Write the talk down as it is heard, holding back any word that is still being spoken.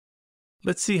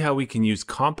Let's see how we can use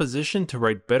composition to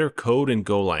write better code in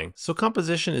Golang. So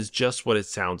composition is just what it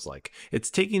sounds like. It's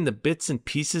taking the bits and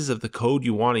pieces of the code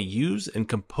you want to use and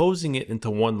composing it into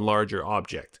one larger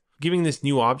object, giving this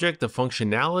new object the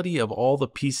functionality of all the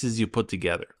pieces you put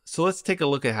together. So let's take a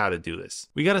look at how to do this.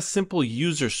 We got a simple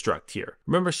user struct here.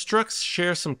 Remember, structs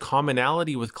share some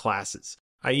commonality with classes,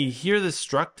 i.e. here this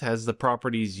struct has the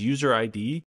properties user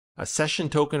ID, a session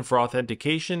token for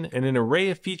authentication, and an array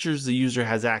of features the user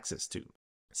has access to.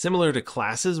 Similar to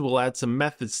classes, we'll add some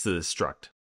methods to this struct.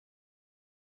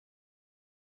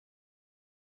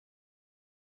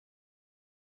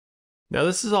 Now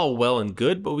this is all well and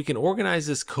good, but we can organize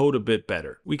this code a bit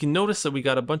better. We can notice that we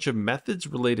got a bunch of methods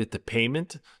related to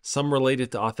payment, some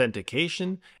related to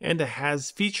authentication, and a has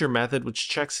feature method which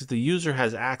checks if the user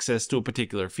has access to a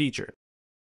particular feature.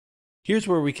 Here's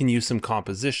where we can use some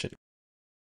composition.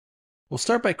 We'll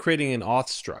start by creating an auth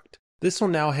struct. This will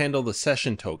now handle the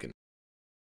session token.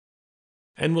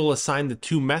 And we'll assign the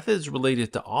two methods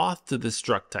related to auth to this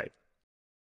struct type.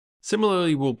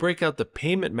 Similarly, we'll break out the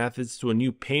payment methods to a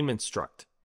new payment struct.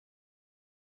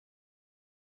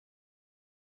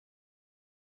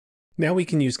 Now we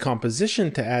can use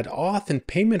composition to add auth and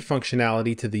payment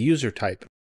functionality to the user type.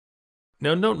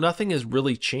 Now note, nothing has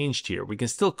really changed here. We can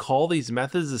still call these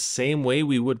methods the same way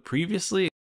we would previously,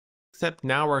 except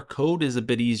now our code is a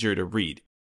bit easier to read,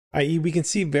 i.e. we can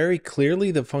see very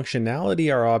clearly the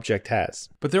functionality our object has.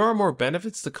 But there are more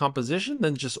benefits to composition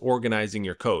than just organizing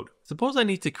your code. Suppose I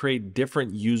need to create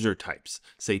different user types,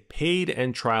 say paid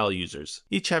and trial users,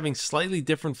 each having slightly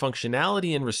different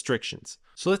functionality and restrictions.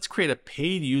 So let's create a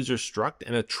paid user struct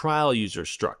and a trial user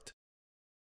struct.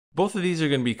 Both of these are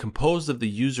going to be composed of the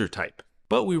user type,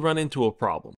 but we run into a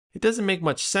problem. It doesn't make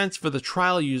much sense for the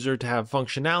trial user to have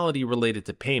functionality related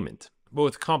to payment. But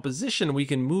with composition, we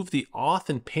can move the auth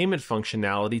and payment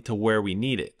functionality to where we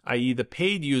need it, i.e. the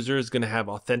paid user is going to have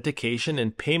authentication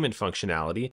and payment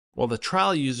functionality, while the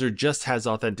trial user just has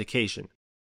authentication.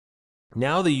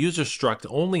 Now the user struct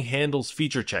only handles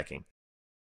feature checking.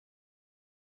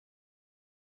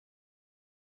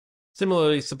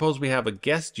 Similarly, suppose we have a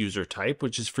guest user type,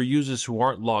 which is for users who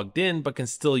aren't logged in but can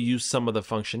still use some of the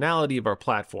functionality of our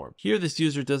platform. Here, this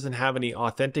user doesn't have any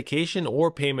authentication or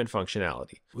payment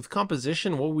functionality. With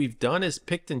composition, what we've done is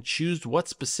picked and choose what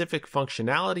specific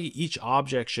functionality each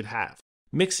object should have,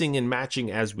 mixing and matching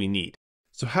as we need.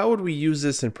 So how would we use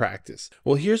this in practice?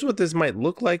 Well, here's what this might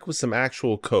look like with some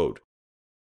actual code.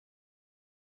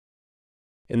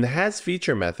 In the has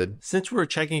feature method, since we're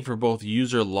checking for both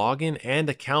user login and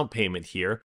account payment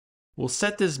here, we'll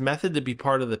set this method to be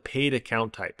part of the paid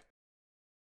account type,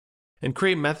 and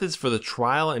create methods for the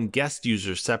trial and guest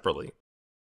users separately.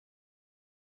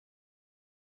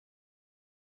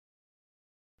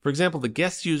 For example, the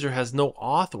guest user has no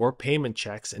auth or payment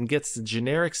checks and gets the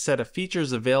generic set of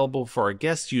features available for our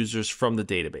guest users from the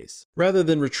database, rather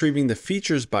than retrieving the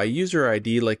features by user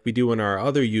ID like we do in our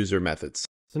other user methods.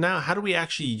 So now, how do we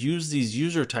actually use these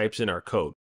user types in our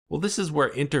code? Well, this is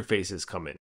where interfaces come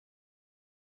in.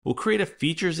 We'll create a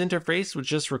features interface which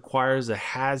just requires a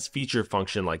has feature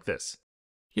function like this.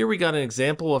 Here we got an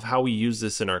example of how we use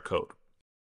this in our code.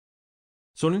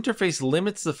 So an interface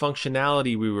limits the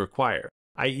functionality we require,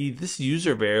 i.e. this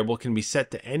user variable can be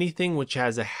set to anything which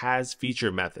has a has feature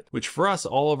method, which for us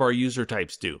all of our user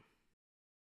types do.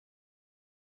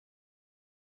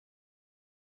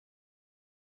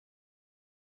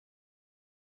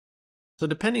 So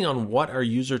depending on what our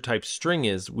user type string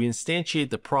is, we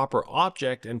instantiate the proper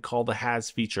object and call the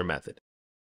has feature method.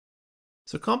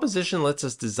 So composition lets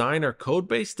us design our code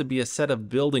base to be a set of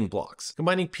building blocks,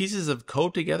 combining pieces of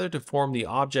code together to form the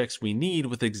objects we need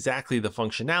with exactly the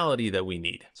functionality that we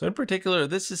need. So in particular,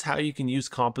 this is how you can use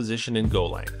composition in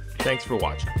Golang. Thanks for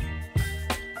watching.